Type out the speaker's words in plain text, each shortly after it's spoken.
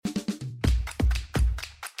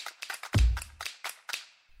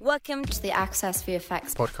Welcome to the Access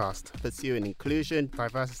VFX podcast, pursuing inclusion,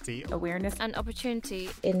 diversity, awareness and opportunity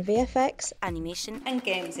in VFX, animation and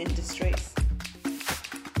games industries.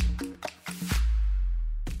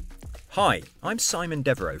 Hi, I'm Simon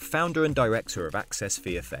Devereux, founder and director of Access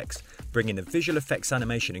VFX, bringing the visual effects,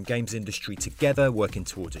 animation and games industry together, working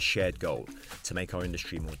towards a shared goal, to make our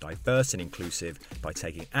industry more diverse and inclusive by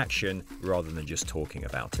taking action rather than just talking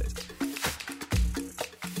about it.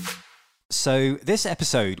 So this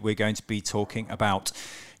episode, we're going to be talking about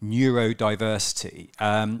neurodiversity.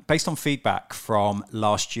 Based on feedback from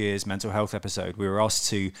last year's mental health episode, we were asked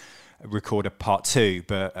to record a part 2,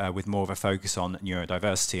 but with more of a focus on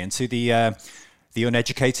neurodiversity. And to the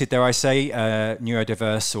uneducated, dare I say,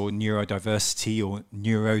 neurodiverse or neurodiversity or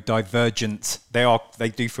neurodivergent, they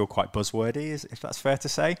do feel quite buzzwordy, if that's fair to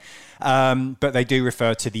say. But they do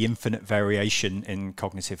refer to the infinite variation in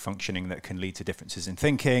cognitive functioning that can lead to differences in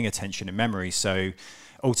thinking, attention and memory. So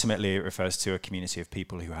ultimately, it refers to a community of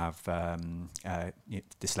people who have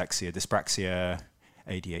dyslexia, dyspraxia,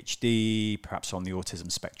 ADHD, perhaps on the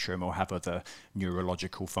autism spectrum, or have other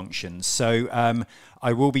neurological functions. So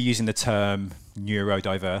I will be using the term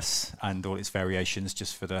neurodiverse and all its variations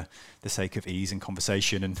just for the sake of ease and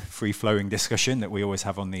conversation and free-flowing discussion that we always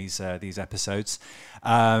have on these episodes. So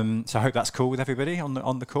I hope that's cool with everybody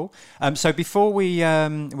on the call. So before we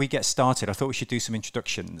get started, I thought we should do some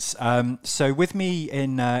introductions. So with me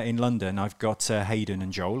in London, I've got Haydn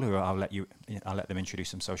and Joel, who I'll let them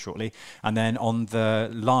introduce themselves shortly. And then on the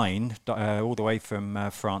line, all the way from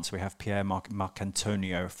France, we have Pierre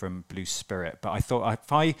Marcantonio from Blue Spirit. But I thought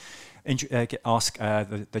if I ask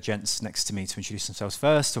the gents next to me to introduce themselves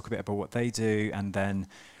first, talk a bit about what they do, and then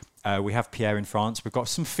we have Pierre in France. We've got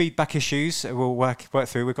some feedback issues we'll work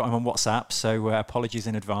through. We've got him on WhatsApp, so apologies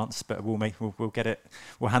in advance, but we'll get it.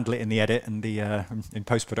 We'll handle it in the edit and the in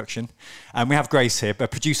post-production. And we have Grace here, but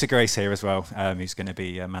producer Grace here as well, who's going to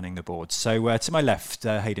be manning the board. So to my left,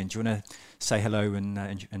 Haydn, do you want to say hello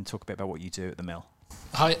and talk a bit about what you do at the Mill?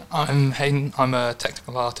 Hi, I'm Haydn. I'm a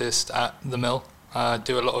technical artist at the Mill.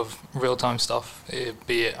 Do a lot of real-time stuff,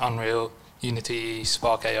 be it Unreal, Unity,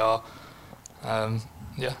 Spark AR.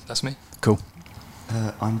 Yeah, that's me. Cool.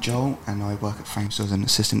 I'm Joel, and I work at Framestore as an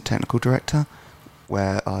assistant technical director,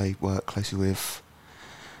 where I work closely with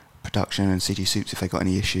production and CG Soups if they've got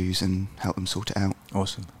any issues and help them sort it out.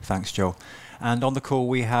 Awesome. Thanks, Joel. And on the call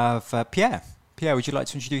we have Pierre. Pierre, would you like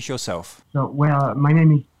to introduce yourself? So, my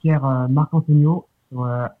name is Pierre Marcantonio.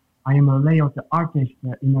 So, I am a layout artist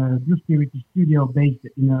in a Blue Spirit studio based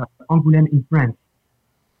in Angoulême in France.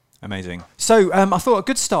 Amazing. So I thought a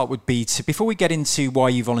good start would be to, before we get into why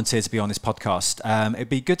you volunteered to be on this podcast, it'd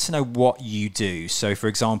be good to know what you do. So for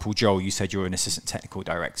example, Joel, you said you're an assistant technical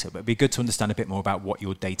director, but it'd be good to understand a bit more about what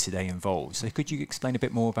your day-to-day involves. So could you explain a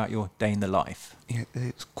bit more about your day in the life? Yeah,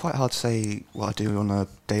 it's quite hard to say what I do on a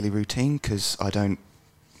daily routine, because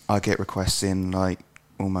I get requests in like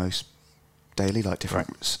almost daily, like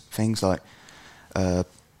different things, like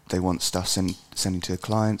they want stuff sending to the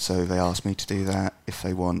client, so they ask me to do that. If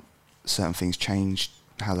they want certain things changed,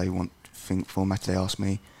 how they want things formatted, they ask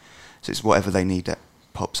me. So it's whatever they need that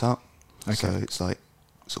pops up. Okay. So it's like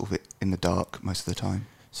sort of in the dark most of the time.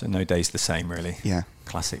 So no day's the same, really. Yeah.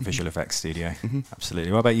 Classic visual effects studio. Mm-hmm.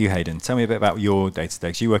 Absolutely. What about you, Haydn? Tell me a bit about your day-to-day.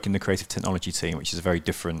 Because you work in the creative technology team, which is a very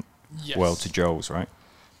different world to Joel's, right?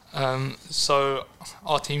 So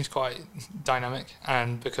our team's quite dynamic,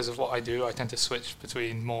 and because of what I do, I tend to switch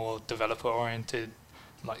between more developer-oriented,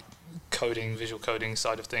 like coding, visual coding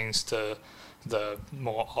side of things, to the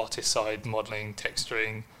more artist side, modeling,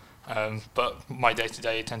 texturing. But my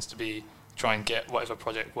day-to-day tends to be try and get whatever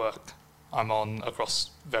project work I'm on across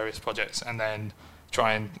various projects, and then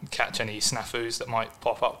try and catch any snafus that might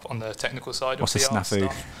pop up on the technical side of the art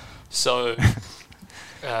stuff. So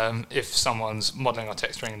if someone's modeling or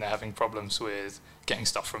texturing and they're having problems with getting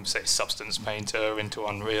stuff from, say, Substance Painter into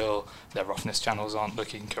Unreal, their roughness channels aren't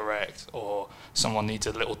looking correct, or someone needs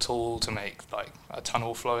a little tool to make like a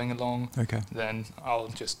tunnel flowing along, then I'll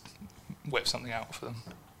just whip something out for them.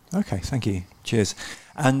 Okay, thank you. Cheers.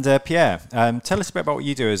 And Pierre, tell us a bit about what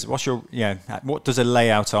you do. What does a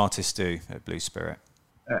layout artist do at Blue Spirit?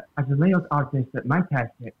 As a layout artist, my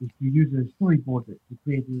task is to use a storyboard to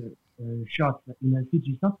create shots in a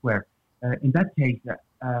CG software. In that case,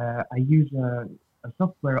 I use a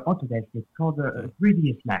software Autodesk. It's called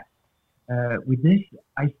 3ds Max. With this,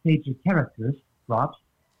 I stage characters, props,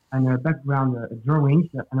 and background drawings,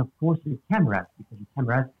 and of course cameras, because the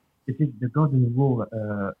cameras, this is the golden rule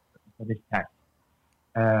for this task.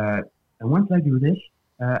 And once I do this,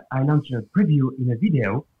 I launch a preview in a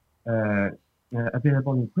video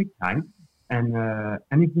available in QuickTime,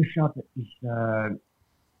 and if the shot is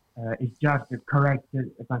It's just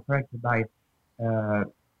corrected, if I'm corrected by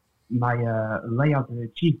my layout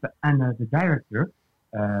chief and the director.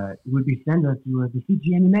 It will be sent to the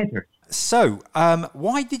CG animators. So,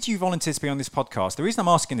 why did you volunteer to be on this podcast? The reason I'm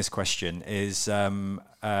asking this question is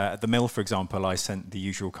at the Mill, for example, I sent the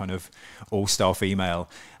usual kind of all-staff email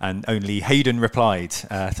and only Haydn replied.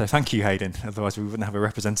 So thank you, Haydn. Otherwise, we wouldn't have a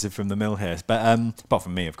representative from the Mill here. But apart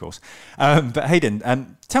from me, of course. But Haydn,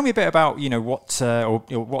 tell me a bit about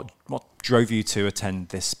what drove you to attend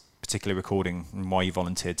this particular recording and why you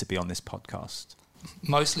volunteered to be on this podcast.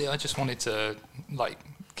 Mostly, I just wanted to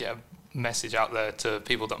get a message out there to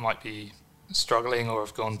people that might be struggling or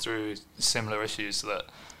have gone through similar issues. That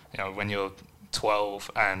when you're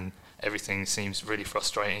 12 and everything seems really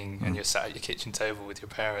frustrating, and you're sat at your kitchen table with your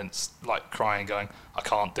parents, crying, going, "I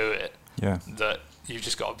can't do it." Yeah. That you've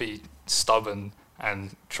just got to be stubborn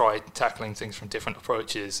and try tackling things from different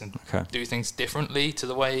approaches and do things differently to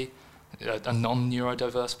the way a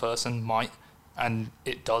non-neurodiverse person might. And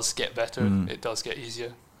it does get better. It does get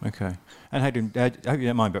easier. Okay. And Haydn, I hope you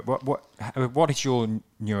don't mind, but what is your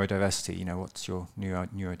neurodiversity? What's your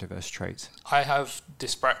neurodiverse traits? I have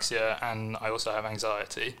dyspraxia and I also have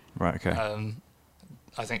anxiety. Right. Okay.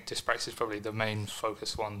 I think dyspraxia is probably the main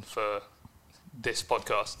focus one for this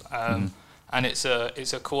podcast. And it's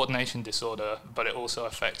a coordination disorder, but it also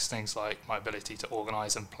affects things like my ability to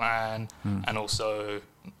organise and plan, and also.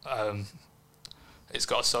 It's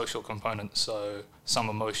got a social component, so some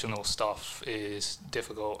emotional stuff is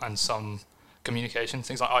difficult and some communication,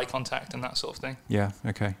 things like eye contact and that sort of thing. Yeah,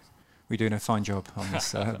 okay. We're doing a fine job on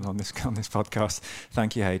this on this podcast.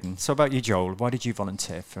 Thank you, Haydn. So about you, Joel, why did you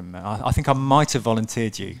volunteer from... I think I might have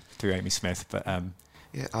volunteered you through Amy Smith, but...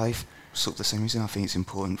 Yeah, I've sort of the same reason. I think it's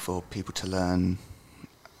important for people to learn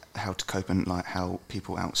how to cope and how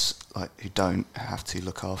people who don't have to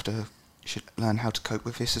look after should learn how to cope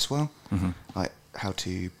with this as well. How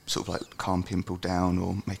to sort of calm people down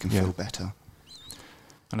or make them feel better.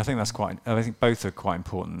 And I think I think both are quite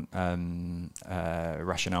important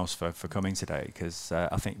rationales for coming today, because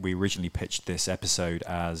I think we originally pitched this episode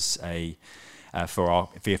as for our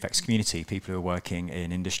VFX community, people who are working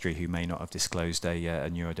in industry who may not have disclosed a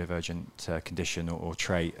neurodivergent condition or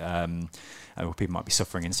trait, or people might be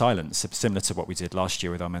suffering in silence, similar to what we did last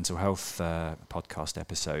year with our mental health podcast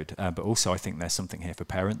episode. But also I think there's something here for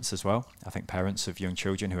parents as well. I think parents of young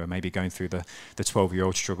children who are maybe going through the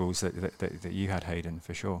 12-year-old struggles that you had, Haydn,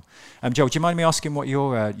 for sure. Joel, do you mind me asking what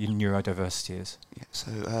your neurodiversity is? Yeah,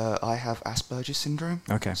 so I have Asperger's syndrome.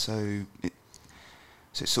 Okay. So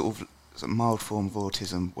it's sort of a mild form of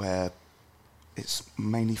autism where it's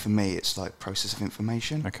mainly for me, it's process of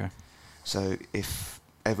information. Okay. So if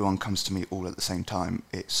everyone comes to me all at the same time,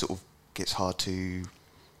 it sort of gets hard to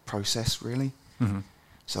process, really.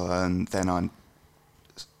 So then I'm,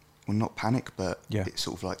 not panic, but it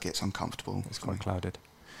sort of gets uncomfortable. It's quite clouded.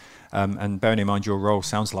 And bearing in mind your role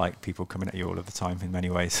sounds like people coming at you all of the time in many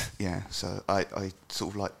ways. Yeah, so I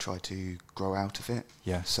sort of try to grow out of it.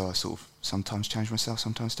 Yeah. So I sort of sometimes change myself,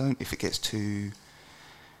 sometimes don't. If it gets too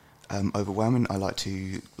overwhelming, I like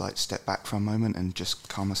to step back for a moment and just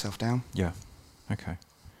calm myself down. Yeah. Okay.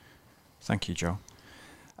 Thank you, Joel.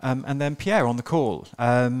 And then Pierre on the call.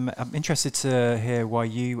 I'm interested to hear why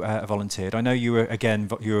you volunteered. I know you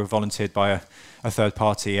were volunteered by a third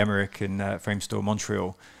party, Emmerich in Framestore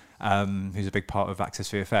Montreal, who's a big part of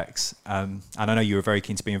Access VFX. And I know you were very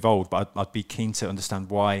keen to be involved, but I'd be keen to understand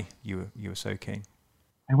why you were so keen.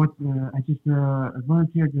 I just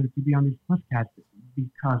volunteered to be on this podcast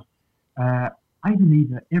because I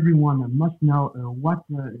believe that everyone must know what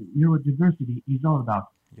neurodiversity is all about.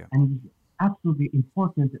 Yeah. And it's absolutely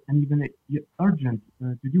important and even urgent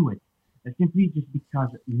to do it. Simply just because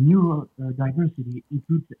neurodiversity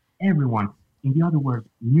includes everyone. In the other words,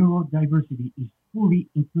 neurodiversity is fully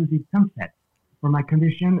inclusive concept. For my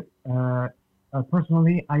condition,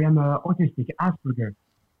 personally, I am autistic Asperger.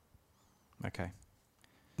 Okay.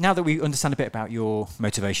 Now that we understand a bit about your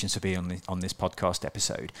motivations to be on this podcast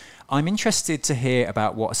episode, I'm interested to hear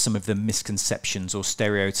about what are some of the misconceptions or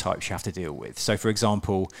stereotypes you have to deal with. So, for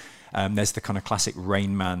example, there's the kind of classic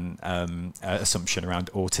Rain Man assumption around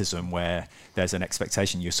autism, where there's an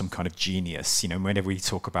expectation you're some kind of genius. Whenever we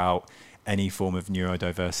talk about any form of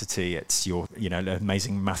neurodiversity, it's your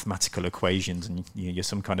amazing mathematical equations and you're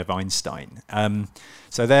some kind of Einstein.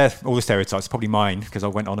 So they're all the stereotypes, probably mine because I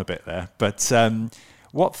went on a bit there. But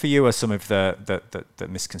what for you are some of the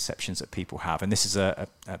misconceptions that people have? And this is a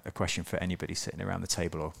question for anybody sitting around the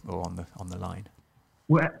table or on the line.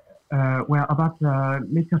 Well, about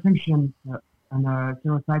misconceptions and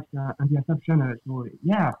stereotypes and the assumption.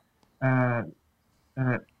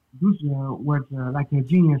 those words like a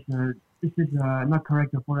genius, this is not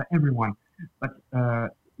correct for everyone. But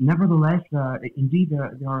nevertheless, indeed,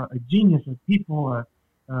 there are a genius of people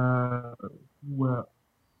who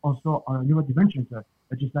also are neurodivergent,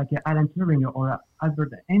 just like Alan Turing or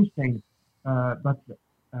Albert Einstein. But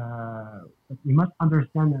we must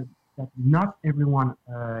understand that not everyone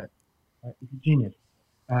is a genius.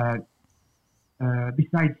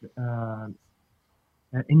 Besides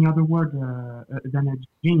any other word than a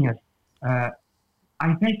genius,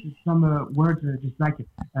 I face some words just like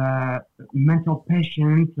mental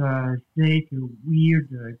patient, sick, weird,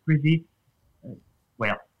 crazy.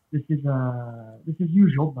 Well, this is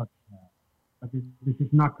usual, but this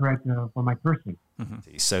is not correct for my person.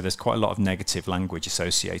 Mm-hmm. So there's quite a lot of negative language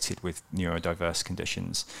associated with neurodiverse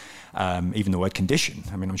conditions. Even the word condition.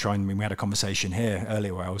 I mean, we had a conversation here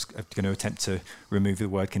earlier where I was going to attempt to remove the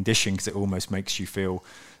word condition because it almost makes you feel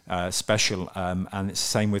special. And it's the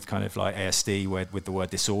same with kind of like ASD with the word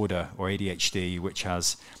disorder, or ADHD, which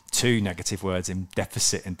has two negative words in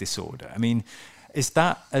deficit and disorder. I mean, is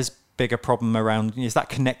that as big a problem around? Is that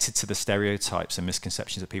connected to the stereotypes and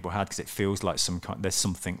misconceptions that people had? Because it feels like there's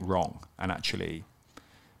something wrong. And actually,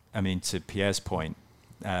 I mean, to Pierre's point,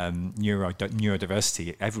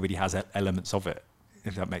 neurodiversity, everybody has elements of it,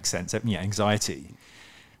 if that makes sense. Yeah, anxiety.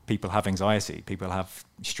 People have anxiety. People have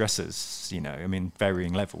stresses. I mean,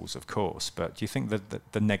 varying levels, of course. But do you think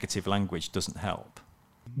that the negative language doesn't help?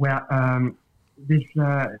 Well, this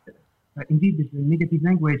indeed, this negative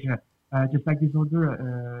language, just like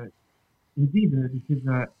disorder. Indeed, this is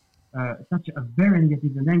such a very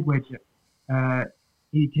negative language.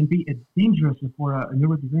 It can be dangerous for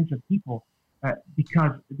neurodivergent people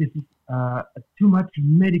because this is a too much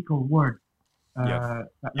medical word,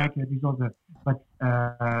 like a disorder. But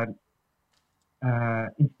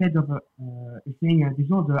instead of saying a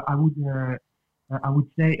disorder, I would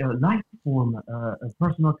say a life form, a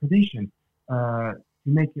personal condition, to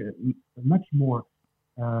make a much more,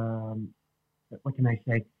 what can I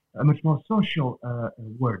say? A much more social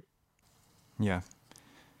word. Yeah.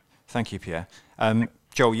 Thank you, Pierre.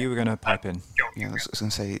 Joel, you were going to pipe in. Yeah, I was going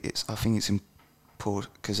to say, I think it's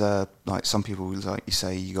important because, like, some people, like you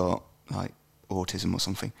say, you got like autism or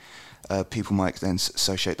something. People might then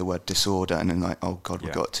associate the word disorder and then like, oh God,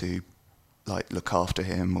 we've got to like look after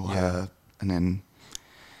him or her, and then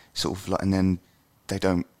sort of like, and then they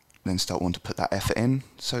don't then start wanting to put that effort in,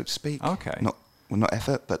 so to speak. Okay. Not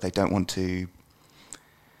effort, but they don't want to.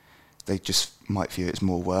 They just might view it as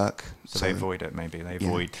more work. So they avoid it, maybe. They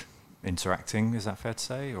avoid interacting, is that fair to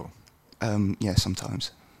say? Or yeah,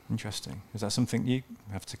 sometimes. Interesting. Is that something you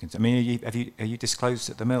have to consider? I mean, are you disclosed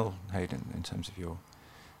at the Mill, Haydn, in terms of your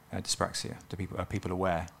dyspraxia? Are people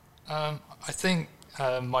aware? I think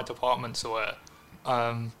my department's aware,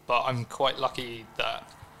 but I'm quite lucky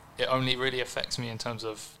that it only really affects me in terms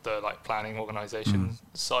of the like planning, organisation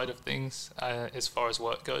side of things as far as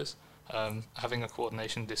work goes. Having a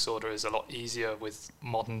coordination disorder is a lot easier with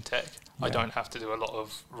modern tech. I don't have to do a lot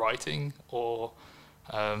of writing or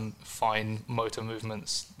fine motor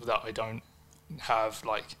movements that I don't have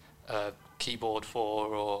like a keyboard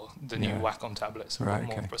for, or the new Wacom tablets are a lot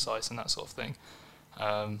more precise and that sort of thing.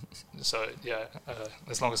 As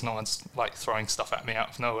long as no one's like throwing stuff at me out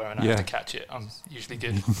of nowhere and I have to catch it, I'm usually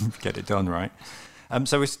good. Get it done, right?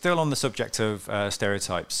 So we're still on the subject of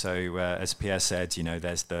stereotypes. So as Pierre said,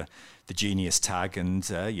 there's the genius tag, and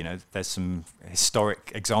there's some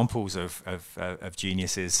historic examples of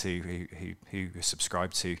geniuses who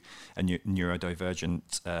subscribe to a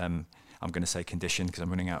neurodivergent. I'm going to say condition because I'm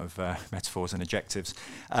running out of metaphors and adjectives.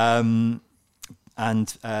 And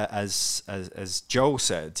as Joel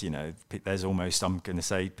said, there's almost, I'm going to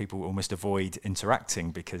say, people almost avoid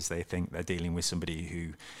interacting because they think they're dealing with somebody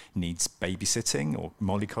who needs babysitting or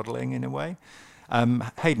mollycoddling in a way.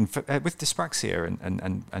 Haydn, with dyspraxia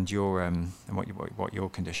and your and what your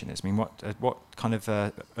condition is, I mean, what kind of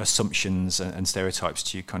assumptions and stereotypes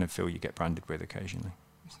do you kind of feel you get branded with occasionally,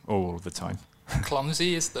 or all the time?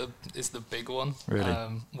 Clumsy is the big one. Really?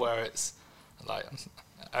 Where it's like,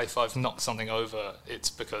 if I've knocked something over, it's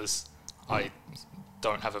because I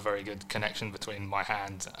don't have a very good connection between my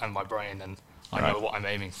hand and my brain, and I know what I'm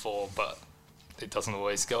aiming for, but it doesn't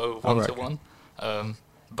always go one to one.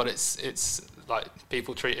 But it's like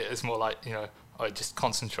people treat it as more like, I just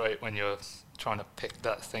concentrate when you're trying to pick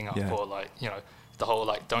that thing up, or like, the whole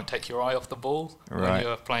like don't take your eye off the ball when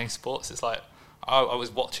you're playing sports. It's like I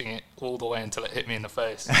was watching it all the way until it hit me in the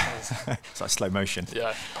face. It's like slow motion.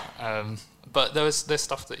 Yeah. But there's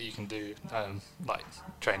stuff that you can do, like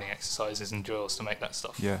training exercises and drills to make that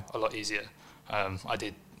stuff a lot easier. I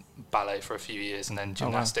did ballet for a few years and then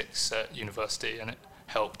gymnastics at university, and it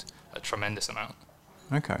helped a tremendous amount.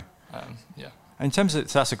 Okay. Yeah. In terms of,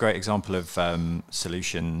 so that's a great example of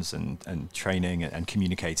solutions and training and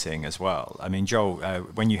communicating as well. I mean, Joel,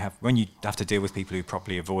 when you have to deal with people who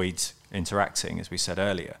properly avoid interacting, as we said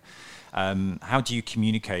earlier, how do you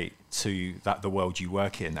communicate to the world you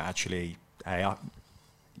work in that actually, hey,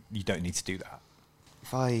 you don't need to do that?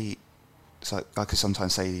 So I could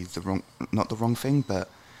sometimes say not the wrong thing, but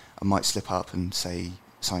I might slip up and say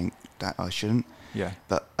something that I shouldn't. Yeah.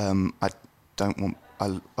 But I don't want.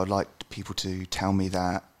 I like people to tell me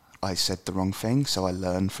that I said the wrong thing, so I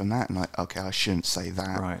learn from that, and okay, I shouldn't say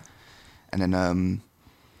that. Right. And then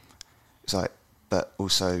but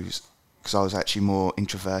also because I was actually more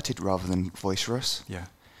introverted rather than boisterous. Yeah.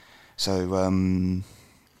 So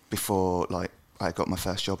before I got my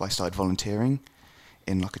first job, I started volunteering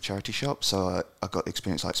in a charity shop. So I got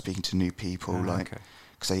experience speaking to new people,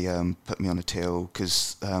 because they put me on a till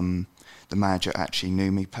because the manager actually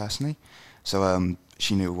knew me personally. So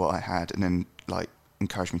she knew what I had, and then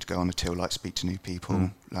encouraged me to go on a till, speak to new people,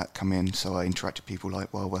 come in. So I interacted with people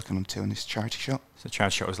while working on a till in this charity shop. So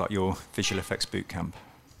charity shop was like your visual effects boot camp.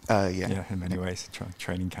 Yeah. Yeah, in many ways,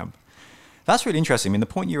 training camp. That's really interesting. I mean, the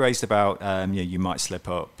point you raised about you might slip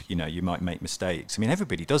up, you might make mistakes. I mean,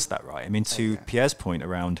 everybody does that, right? I mean, to Pierre's point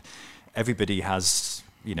around everybody has,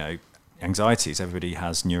 anxieties, everybody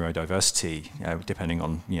has neurodiversity, depending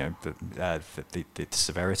on, the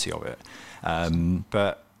severity of it.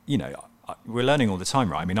 But, we're learning all the time,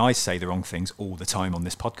 right? I mean, I say the wrong things all the time on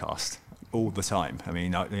this podcast. All the time. I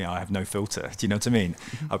mean, I have no filter. Do you know what I mean?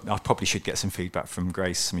 I probably should get some feedback from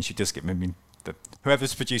Grace. I mean, she does get. I mean,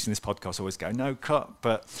 whoever's producing this podcast always go, no, cut.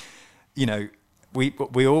 But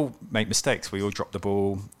we all make mistakes. We all drop the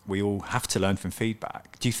ball. We all have to learn from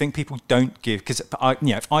feedback. Do you think people don't give? Because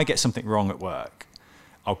if I get something wrong at work,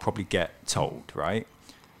 I'll probably get told, right?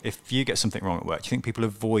 If you get something wrong at work, do you think people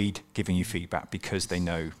avoid giving you feedback because they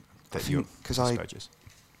know that you're Asperger's?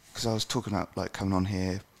 Because I was talking about coming on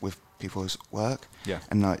here with people's work,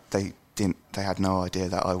 and they had no idea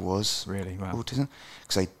that I was really autism,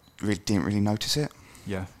 because they didn't really notice it.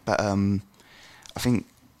 Yeah. But I think,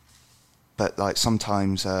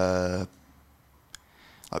 sometimes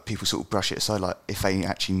people sort of brush it aside. If they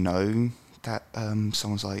actually know that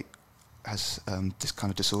someone's has this kind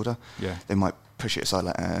of disorder, they might push it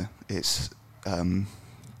aside. It's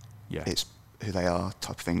who they are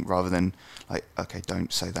type of thing, rather than okay,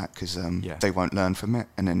 don't say that because they won't learn from it.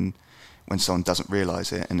 And then when someone doesn't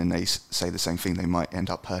realise it and then they say the same thing, they might end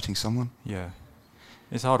up hurting someone. Yeah.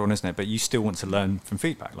 It's a hard one, isn't it? But you still want to learn from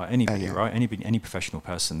feedback, like anybody, right? Any professional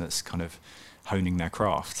person that's kind of honing their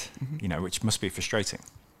craft, which must be frustrating.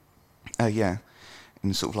 Yeah.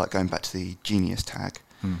 And sort of going back to the genius tag.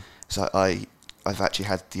 So I've actually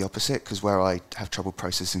had the opposite, because where I have trouble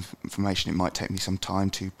processing information, it might take me some time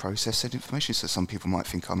to process that information. So some people might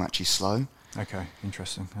think I'm actually slow. Okay,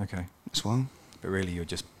 interesting. Okay. As well. But really, you're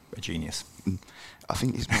just a genius. I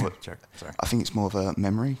think it's more. I think it's more of a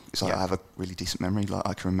memory. It's I have a really decent memory.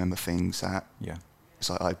 I can remember things that. Yeah. It's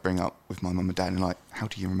I bring up with my mum and dad, and how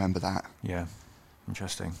do you remember that? Yeah.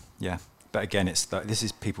 Interesting. Yeah. But again, it's this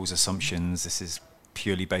is people's assumptions. This is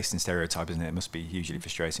purely based in stereotype, isn't it? It must be hugely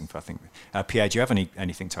frustrating for, I think. Pierre, do you have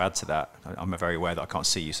anything to add to that? I'm very aware that I can't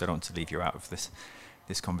see you, so I don't want to leave you out of this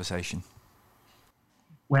conversation.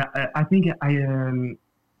 Well, I think I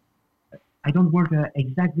don't work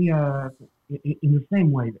exactly in the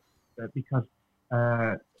same way, because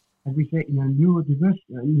as we say, in a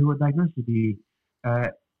neurodiversity,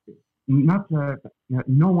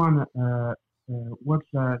 no one works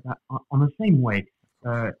on the same way.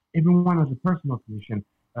 Everyone has a personal solution.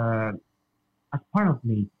 As part of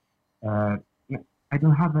me, I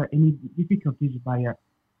don't have any difficulties by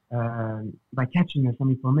catching some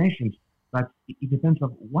information, but it depends on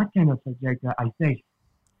what kind of subject I face.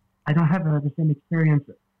 I don't have the same experience,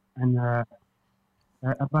 and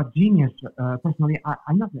about genius. Personally,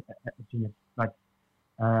 I'm not a genius, but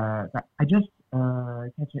I just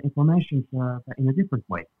catch information in a different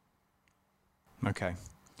way. Okay.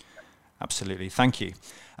 Absolutely. Thank you.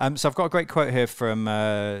 So I've got a great quote here from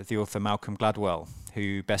the author Malcolm Gladwell,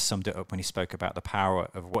 who best summed it up when he spoke about the power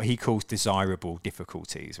of what he calls desirable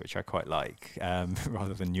difficulties, which I quite like,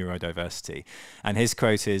 rather than neurodiversity. And his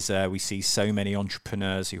quote is, we see so many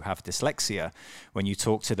entrepreneurs who have dyslexia. When you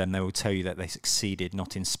talk to them, they will tell you that they succeeded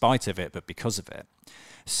not in spite of it, but because of it.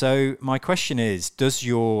 So my question is, does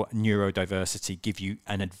your neurodiversity give you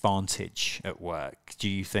an advantage at work? Do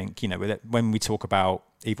you think, when we talk about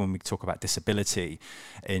disability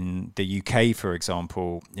in the UK, for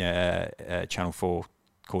example, Channel 4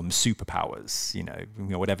 call them superpowers.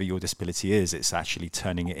 Whatever your disability is, it's actually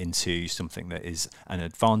turning it into something that is an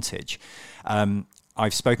advantage.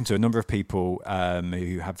 I've spoken to a number of people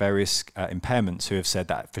who have various impairments who have said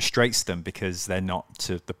that frustrates them because they're not,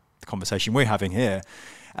 to the conversation we're having here,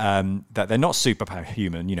 that they're not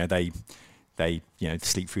superhuman. They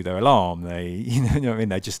sleep through their alarm.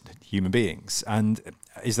 They're just human beings. And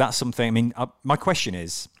is that something? My question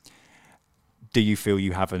is, do you feel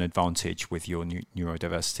you have an advantage with your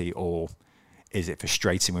neurodiversity, or is it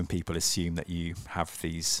frustrating when people assume that you have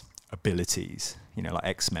these abilities, like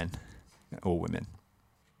X-Men or women?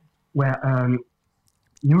 Well,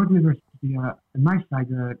 neurodiversity on my side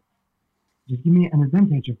just give me an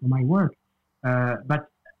advantage for my work, but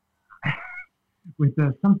with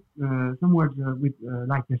some words with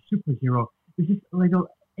like a superhero, this is a little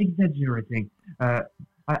exaggerating.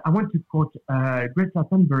 I want to quote Grace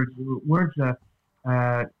Hebditch's words.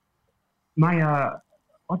 My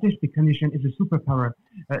autistic condition is a superpower.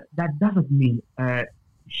 That doesn't mean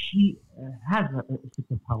she has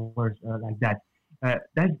superpowers like that.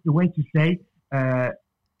 That's the way to say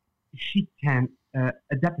she can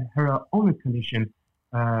adapt her own condition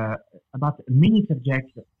about many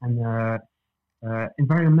subjects and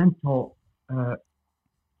environmental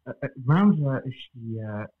grounds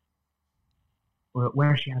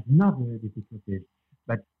where she has not difficulties.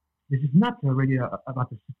 But this is not really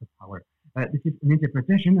about a superpower. This is an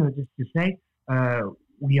interpretation, just to say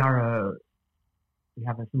we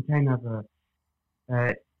have some kind of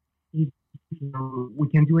we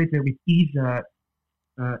can do it with ease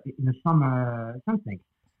in some things.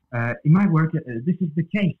 In my work, this is the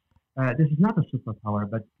case. This is not a superpower,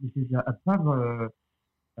 but this is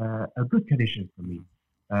a good condition for me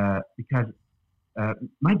because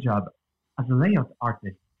my job as a layout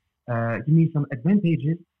artist give me some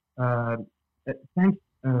advantages thanks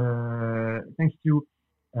to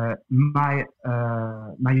my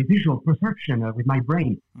visual perception with my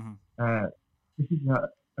brain. This is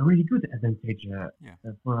a really good advantage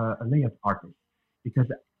for a layout artist because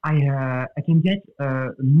I can get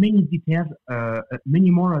many details, many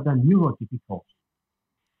more than neurotypical.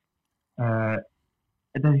 That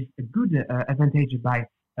is a good advantage by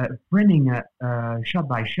framing shot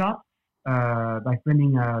by shot, by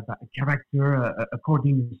framing a character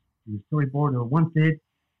according to storyboard or wanted.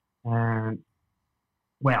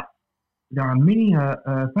 Well, there are many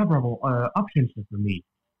favorable options for me.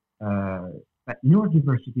 But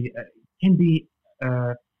neurodiversity can be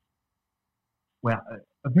a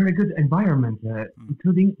very good environment,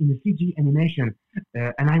 including in the CG animation.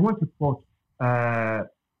 And I want to quote,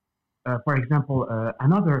 for example,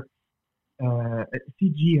 another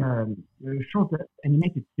CG short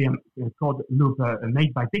animated film called Loop,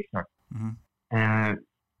 made by Pixar.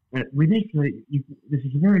 With this, this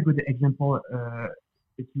is a very good example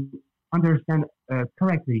to understand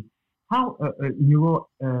correctly how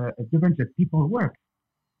neurodivergent people work.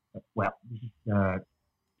 Well, this is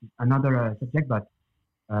another subject, but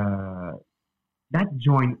that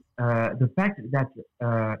joins the fact that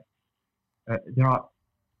there are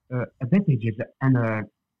advantages and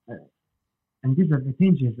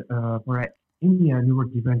disadvantages for any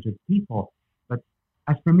neurodivergent people. But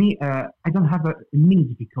as for me, I don't have many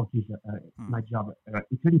difficulties in my job,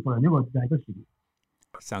 including for neurodiversity.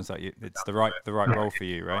 Sounds like it's the right role for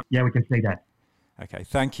you, right? Yeah, we can say that. Okay,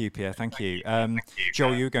 thank you, Pierre. Thank you.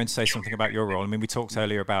 Joel, you were going to say something about your role. I mean, we talked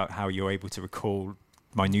earlier about how you're able to recall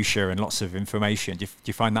minutiae and lots of information. Do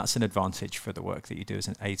you find that's an advantage for the work that you do as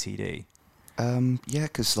an ATD? Yeah,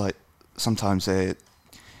 because like sometimes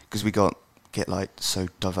because we get like so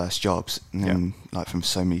diverse jobs and then like from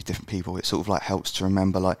so many different people, it sort of like helps to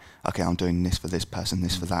remember like, okay, I'm doing this for this person,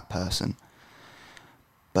 this for that person.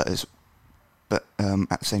 But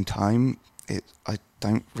at the same time, I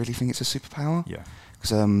don't really think it's a superpower. Yeah.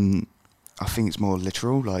 Because I think it's more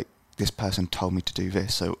literal. Like this person told me to do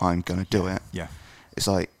this, so I'm going to do it. Yeah. It's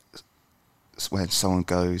like when someone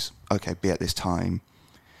goes, okay, be at this time.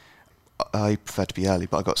 I prefer to be early,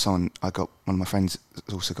 but I got one of my friends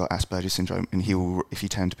has also got Asperger's syndrome, and he will, if you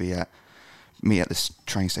tend to be at this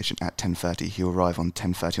train station at 10:30, he'll arrive on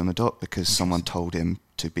 10:30 on the dot because someone told him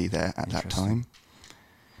to be there at that time.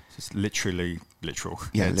 It's literally literal.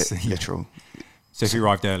 Yeah, literal. So if he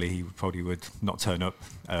arrived early, he probably would not turn up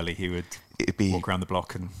early. He would walk around the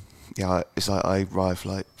block and... Yeah, it's like I arrive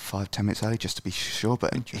like 5-10 minutes early just to be sure,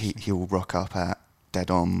 but he'll rock up at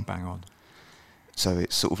dead on. Bang on. So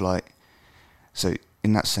it's sort of like... So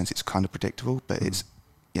in that sense, it's kind of predictable, but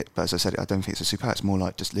but as I said, I don't think it's a superpower. It's more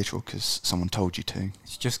like just literal because someone told you to.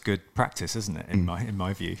 It's just good practice, isn't it? In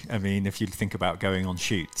my view. I mean, if you think about going on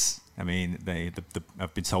shoots, I mean,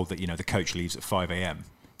 I've been told that the coach leaves at 5 a.m.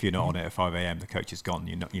 if you're not on it at 5 a.m., the coach is gone.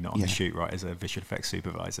 You're not on the shoot, right, as a visual effects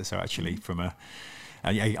supervisor. So actually,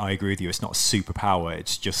 I agree with you. It's not a superpower.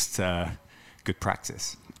 It's just good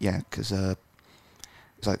practice. Yeah, because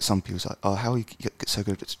it's like some people's like, oh, how you get so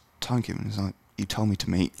good at timekeeping? It's like, you told me to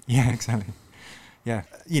meet. Yeah, exactly. Yeah,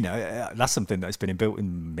 that's something that's been inbuilt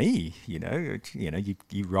in me. You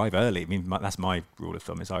arrive early. I mean, that's my rule of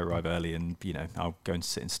thumb: is I arrive early, and I'll go and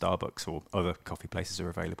sit in Starbucks, or other coffee places are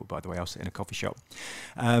available. By the way, I'll sit in a coffee shop.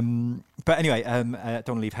 But anyway, I don't want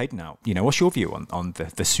to leave Haydn out. What's your view on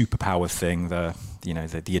the superpower thing? The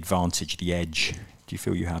advantage, the edge. Do you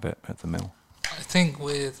feel you have it at the Mill? I think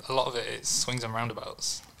with a lot of it, it's swings and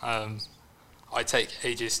roundabouts. I take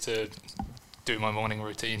ages to do my morning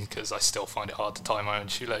routine because I still find it hard to tie my own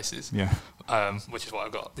shoelaces. Yeah. Which is why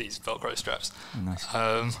I've got these Velcro straps. Oh, nice.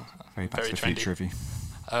 Very Back to the trendy. future of you.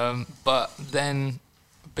 But then,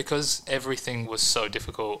 because everything was so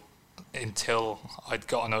difficult until I'd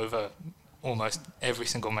gotten over almost every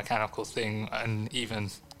single mechanical thing, and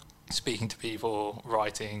even speaking to people,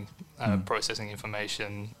 writing, processing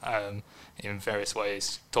information in various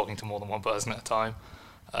ways, talking to more than one person at a time,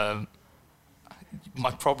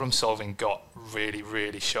 my problem solving got really,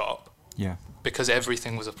 really sharp. Yeah. Because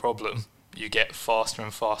everything was a problem, you get faster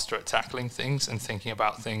and faster at tackling things and thinking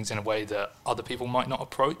about things in a way that other people might not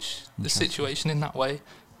approach the situation in that way.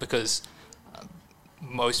 Because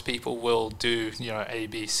most people will do, A,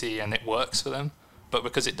 B, C, and it works for them. But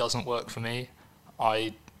because it doesn't work for me,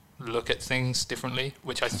 I look at things differently,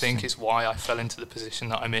 which I think is why I fell into the position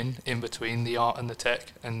that I'm in between the art and the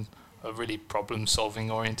tech, and a really problem-solving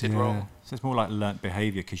oriented role. So it's more like learnt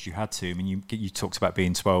behaviour because you had to. I mean, you talked about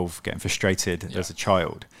being 12, getting frustrated as a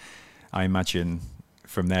child. I imagine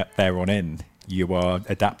from there on in, you are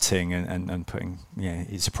adapting and putting,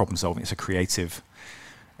 it's a problem-solving, it's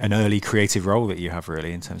an early creative role that you have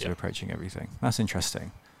really in terms of approaching everything. That's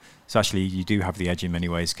interesting. So actually, you do have the edge in many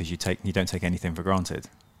ways because you don't take anything for granted.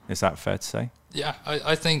 Is that fair to say? Yeah,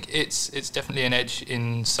 I think it's definitely an edge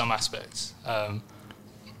in some aspects.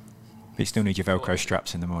 But you still need your Velcro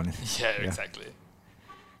straps in the morning. Yeah, exactly.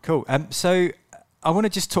 Cool. So I want to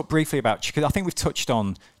just talk briefly about, because I think we've touched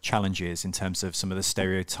on challenges in terms of some of the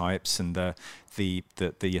stereotypes and the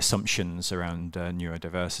assumptions around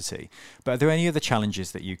neurodiversity. But are there any other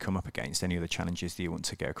challenges that you come up against, any other challenges that you want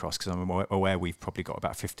to get across? Because I'm aware we've probably got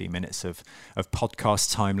about 15 minutes of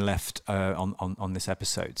podcast time left on this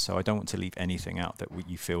episode. So I don't want to leave anything out that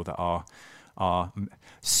you feel that our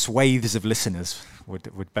swathes of listeners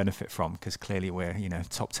would benefit from, because clearly we're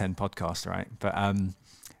top 10 podcast, right? But are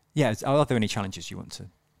there any challenges you want to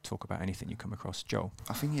talk about? Anything you come across, Joel?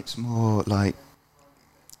 I think it's more like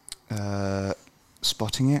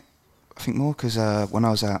spotting it. I think more because when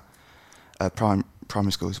I was at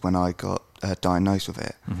primary school is when I got diagnosed with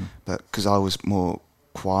it, but because I was more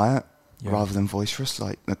quiet rather than boisterous,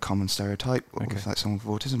 like the common stereotype with like someone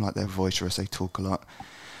with autism, like they're boisterous, they talk a lot.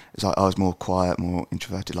 It's like I was more quiet, more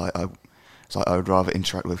introverted. Like I would rather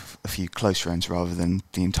interact with a few close friends rather than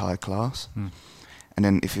the entire class. And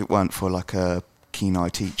then if it weren't for like a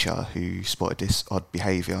keen-eyed teacher who spotted this odd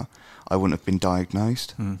behaviour, I wouldn't have been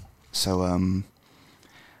diagnosed. So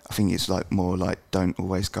I think it's like more like don't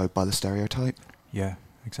always go by the stereotype. Yeah,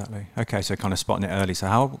 exactly. Okay, so kind of spotting it early. So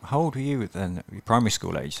how old were you then? Primary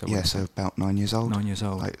school age? So about 9 years old. 9 years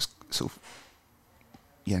old. Like it's sort of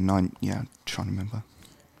 9. Yeah, I'm trying to remember.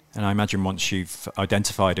 And I imagine once you've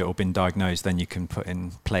identified it or been diagnosed, then you can put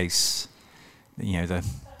in place, because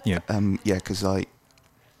it's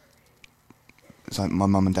like my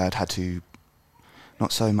mum and dad had to,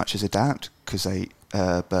 not so much as adapt, because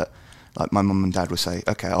but like my mum and dad would say,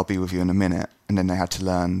 okay, I'll be with you in a minute, and then they had to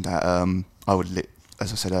learn that I would,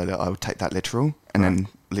 as I said earlier, I would take that literal, and then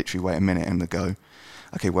literally wait a minute and they'd go,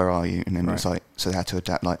 okay, where are you? And then it's like, so they had to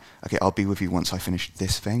adapt, like, okay, I'll be with you once I finish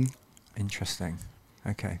this thing. Interesting.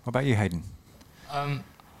 Okay. What about you, Haydn?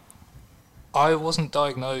 I wasn't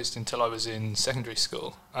diagnosed until I was in secondary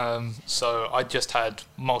school. So I just had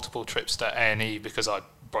multiple trips to A&E because I'd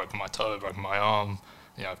broken my toe, broken my arm,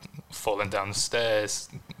 fallen down the stairs,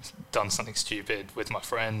 done something stupid with my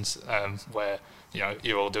friends, where,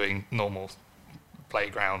 you're all doing normal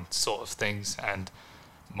playground sort of things, and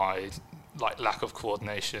my lack of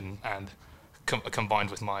coordination and combined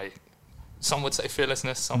with my, some would say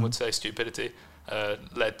fearlessness, some would say stupidity,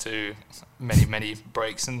 led to many, many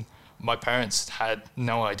breaks, and my parents had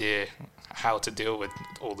no idea how to deal with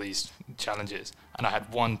all these challenges. And I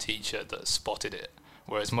had one teacher that spotted it,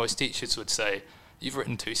 whereas most teachers would say, you've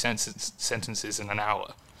written 2 sentences in an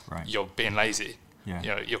hour, you're being lazy.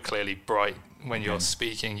 You're clearly bright. When you're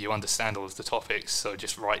speaking, you understand all of the topics, so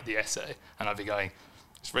just write the essay. And I'd be going,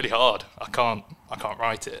 it's really hard. I can't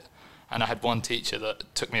write it. And I had one teacher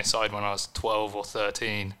that took me aside when I was 12 or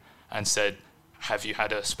 13 and said, have you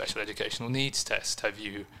had a special educational needs test? Have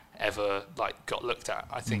you ever like got looked at?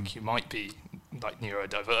 I think you might be like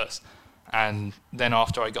neurodiverse. And then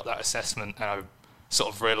after I got that assessment, and I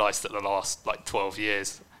sort of realised that the last like 12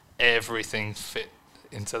 years, everything fit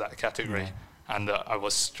into that category, and that I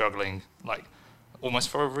was struggling like almost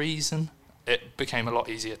for a reason. It became a lot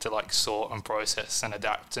easier to like sort and process and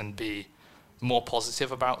adapt and be more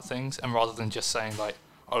positive about things, and rather than just saying like,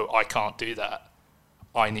 oh, I can't do that,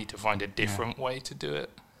 I need to find a different way to do it.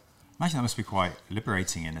 Imagine that must be quite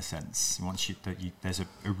liberating in a sense. Once there's a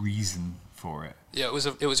reason for it. Yeah, it was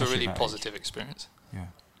a really positive experience. Yeah.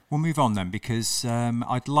 We'll move on then, because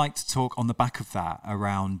I'd like to talk on the back of that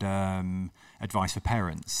around advice for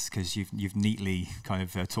parents, because you've neatly kind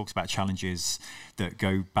of talked about challenges that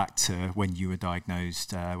go back to when you were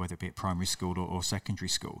diagnosed, whether it be at primary school or secondary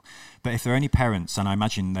school. But if there are any parents, and I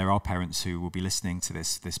imagine there are parents who will be listening to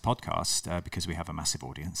this podcast, because we have a massive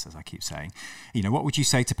audience, as I keep saying, what would you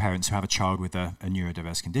say to parents who have a child with a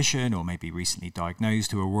neurodiverse condition, or maybe recently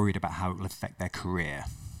diagnosed, who are worried about how it will affect their career?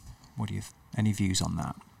 What do you any views on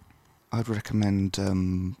that? I'd recommend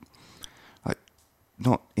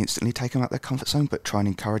not instantly take them out their comfort zone, but try and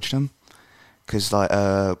encourage them. Because, as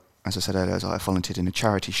I said earlier, I volunteered in a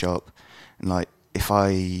charity shop, and if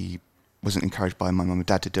I wasn't encouraged by my mum and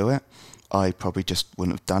dad to do it, I probably just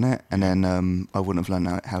wouldn't have done it, and then I wouldn't have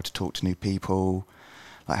learned how to talk to new people,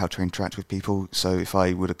 like how to interact with people. So if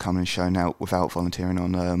I would have come and shown out without volunteering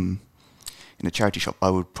on in a charity shop, I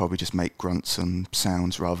would probably just make grunts and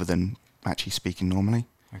sounds rather than actually speaking normally.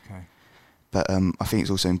 Okay. But I think it's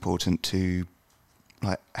also important to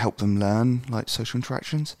help them learn social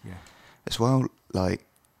interactions as well. Like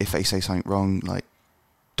if they say something wrong,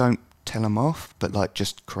 don't tell them off, but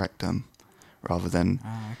just correct them rather than.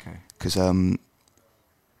 Okay. Because in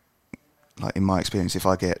my experience, if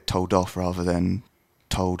I get told off rather than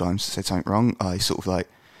told I said something wrong, I sort of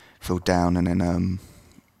feel down and then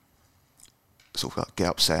sort of get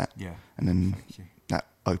upset. Yeah. And then that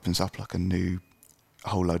opens up a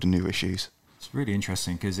whole load of new issues. It's really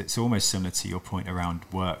interesting, because it's almost similar to your point around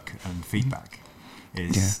work and feedback.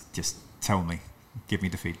 Is just tell me, give me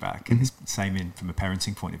the feedback. And it's the same from a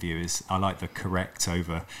parenting point of view. Is I like the correct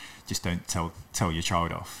over just don't tell your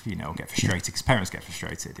child off, or get frustrated, because parents get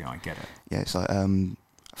frustrated. I get it. Yeah, it's I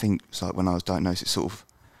think it's when I was diagnosed, it sort of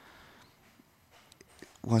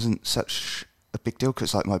wasn't such a big deal,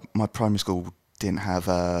 because my primary school didn't have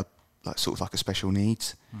a special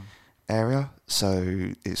needs area,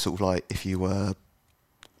 so it's sort of if you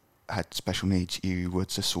had special needs, you would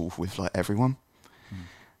just sort of with everyone,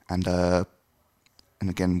 and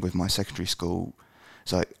again with my secondary school,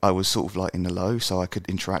 so I was sort of in the low, so I could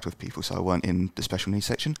interact with people, so I weren't in the special needs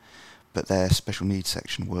section, but their special needs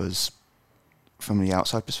section was, from the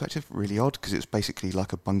outside perspective, really odd, because it was basically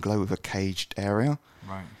like a bungalow with a caged area.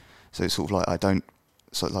 Right. So it's sort of I don't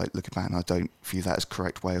looking back, and I don't view that as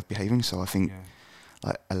correct way of behaving. So I think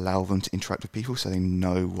allow them to interact with people so they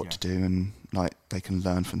know what to do, and they can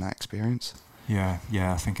learn from that experience. Yeah,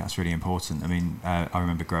 I think that's really important. I mean, I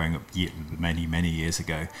remember growing up many years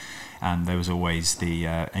ago, and there was always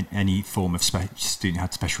any form of student who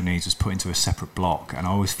had special needs was put into a separate block, and I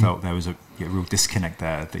always felt there was a real disconnect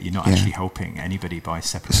there, that you're not actually helping anybody by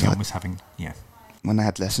separating. Almost having when they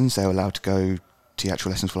had lessons, they were allowed to go to the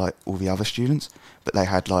actual lessons for all the other students, but they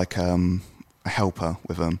had a helper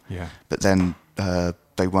with them. Yeah. But then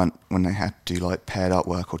they weren't, when they had to do paired up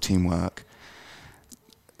work or teamwork,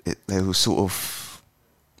 they were sort of,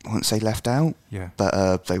 I wouldn't say left out,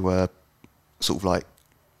 but they were sort of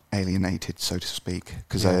alienated, so to speak,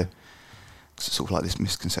 because they're sort of this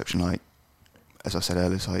misconception, as I said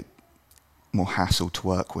earlier, it's more hassle to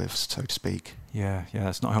work with, so to speak. Yeah,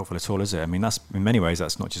 that's not helpful at all, is it? I mean, that's in many ways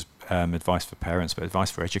that's not just advice for parents, but advice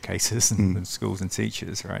for educators and schools and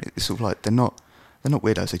teachers, right? It's sort of they're not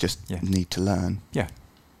weirdos; they just need to learn. Yeah,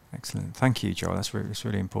 excellent. Thank you, Joel. That's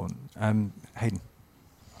really important. Haydn.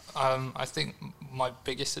 I think my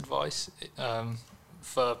biggest advice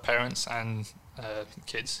for parents and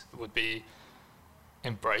kids would be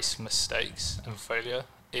embrace mistakes and failure.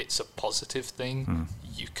 It's a positive thing.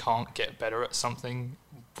 You can't get better at something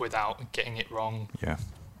without getting it wrong. Yeah.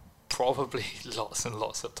 Probably lots and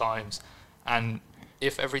lots of times. And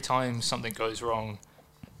if every time something goes wrong,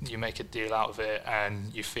 you make a deal out of it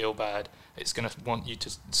and you feel bad, it's going to want you to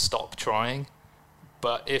stop trying.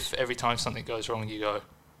 But if every time something goes wrong, you go,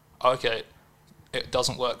 okay, it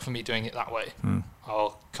doesn't work for me doing it that way.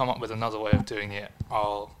 I'll come up with another way of doing it.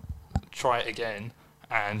 I'll try it again,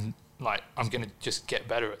 and I'm going to just get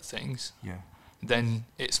better at things. Yeah. then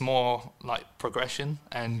it's more like progression,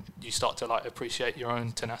 and you start to like appreciate your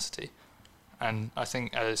own tenacity. And I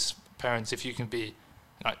think as parents, if you can be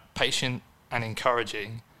like patient and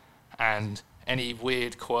encouraging, and any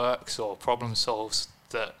weird quirks or problem solves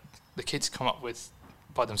that the kids come up with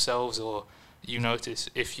by themselves, or you notice,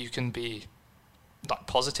 if you can be like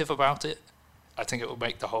positive about it, I think it will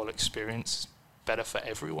make the whole experience better for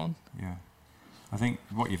everyone. Yeah. I think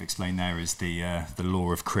what you've explained there is the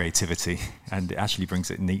law of creativity, and it actually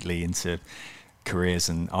brings it neatly into careers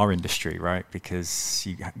and our industry, right? Because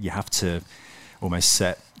you have to almost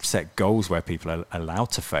set goals where people are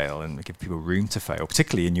allowed to fail and give people room to fail,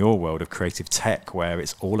 particularly in your world of creative tech, where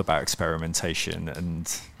it's all about experimentation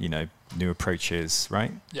and, you know, new approaches,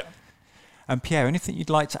 right? Yeah. And Pierre, anything you'd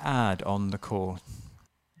like to add on the call?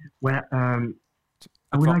 Well, I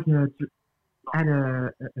would like to add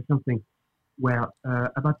something. Well,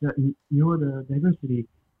 about the neurodiversity,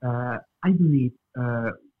 I believe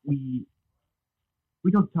we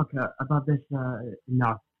don't talk about this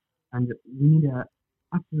enough, and we need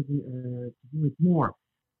absolutely to do it more.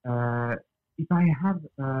 If I have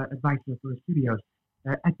advice for studios,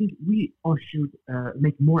 I think we all should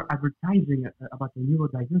make more advertising about the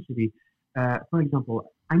neurodiversity. For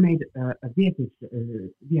example, I made a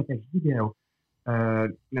VFX video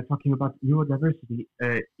talking about neurodiversity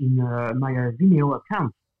in my Vimeo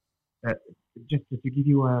account, just to give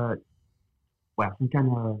you some kind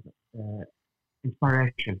of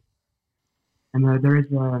inspiration. And there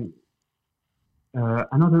is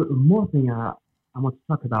another more thing I want to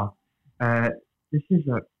talk about. This is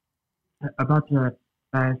about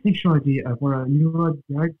sexuality for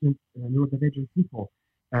neurodivergent people.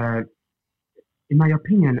 In my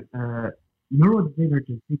opinion,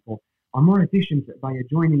 neurodivergent people are more efficient by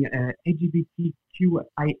joining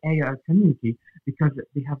LGBTQIA community because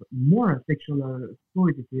they have more sexual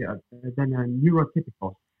fluidity than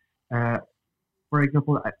neurotypical. For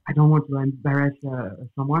example, I don't want to embarrass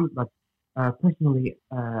someone, but personally,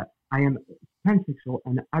 I am pansexual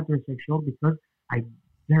and heterosexual because I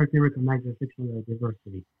directly recognize the sexual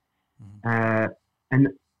diversity. And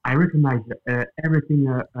I recognize everything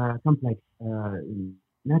complex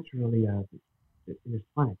naturally in this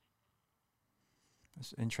planet.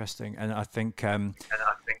 That's interesting, and I think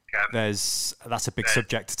that's a big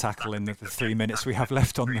subject to tackle in the 3 minutes we have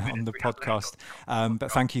left on the podcast.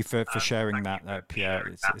 But thank you for sharing that, Pierre.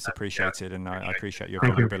 It's appreciated, and I appreciate your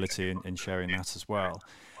vulnerability in sharing that as well.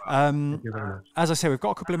 As I say, we've got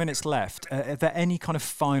a couple of minutes left. Are there any kind of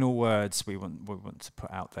final words we want to put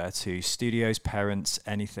out there to studios, parents,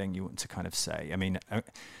 anything you want to kind of say? I mean,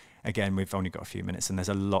 again, we've only got a few minutes, and there's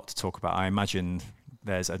a lot to talk about. I imagine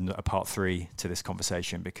there's a part 3 to this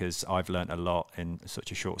conversation, because I've learned a lot in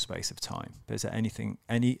such a short space of time. But is there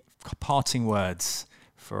any parting words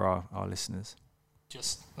for our listeners?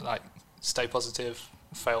 Just like stay positive,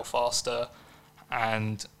 fail faster,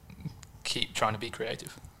 and keep trying to be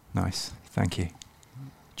creative. Nice, thank you.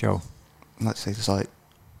 Joel? I'd like to say, it's like,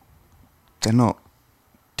 they're not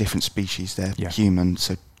different species, they're human,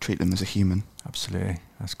 so treat them as a human. Absolutely,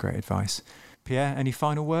 that's great advice. Pierre, any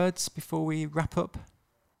final words before we wrap up?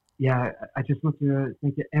 Yeah, I just want to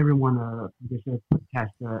thank everyone for this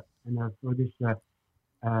podcast and for this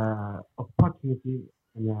opportunity.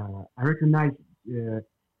 And I recognize this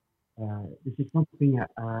is something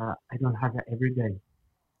I don't have every day.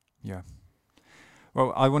 Yeah.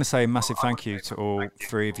 Well, I want to say a massive thank you to all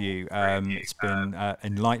 3 of you. It's been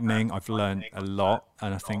enlightening. I've learned a lot,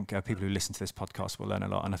 and I think people who listen to this podcast will learn a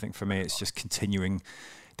lot. And I think for me, it's just continuing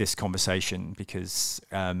this conversation, because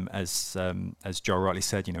as Joel rightly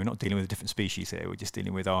said, we're not dealing with a different species here. We're just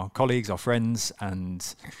dealing with our colleagues, our friends,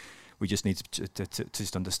 and we just need to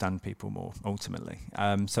just understand people more ultimately.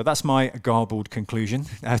 So that's my garbled conclusion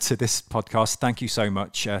to this podcast. Thank you so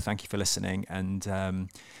much. Thank you for listening, and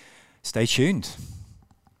stay tuned.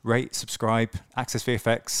 Rate, subscribe,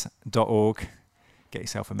 accessvfx.org. Get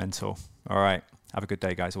yourself a mentor. All right. Have a good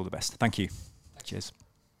day, guys. All the best. Thank you. Cheers.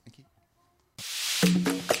 Thank you.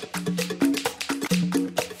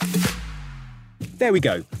 There we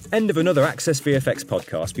go. End of another Access VFX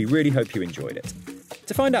podcast. We really hope you enjoyed it.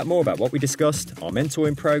 To find out more about what we discussed, our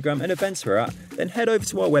mentoring program and events we're at, then head over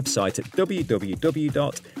to our website at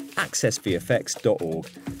www.accessvfx.org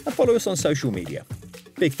and follow us on social media.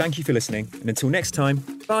 Big thank you for listening, and until next time,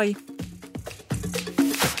 bye.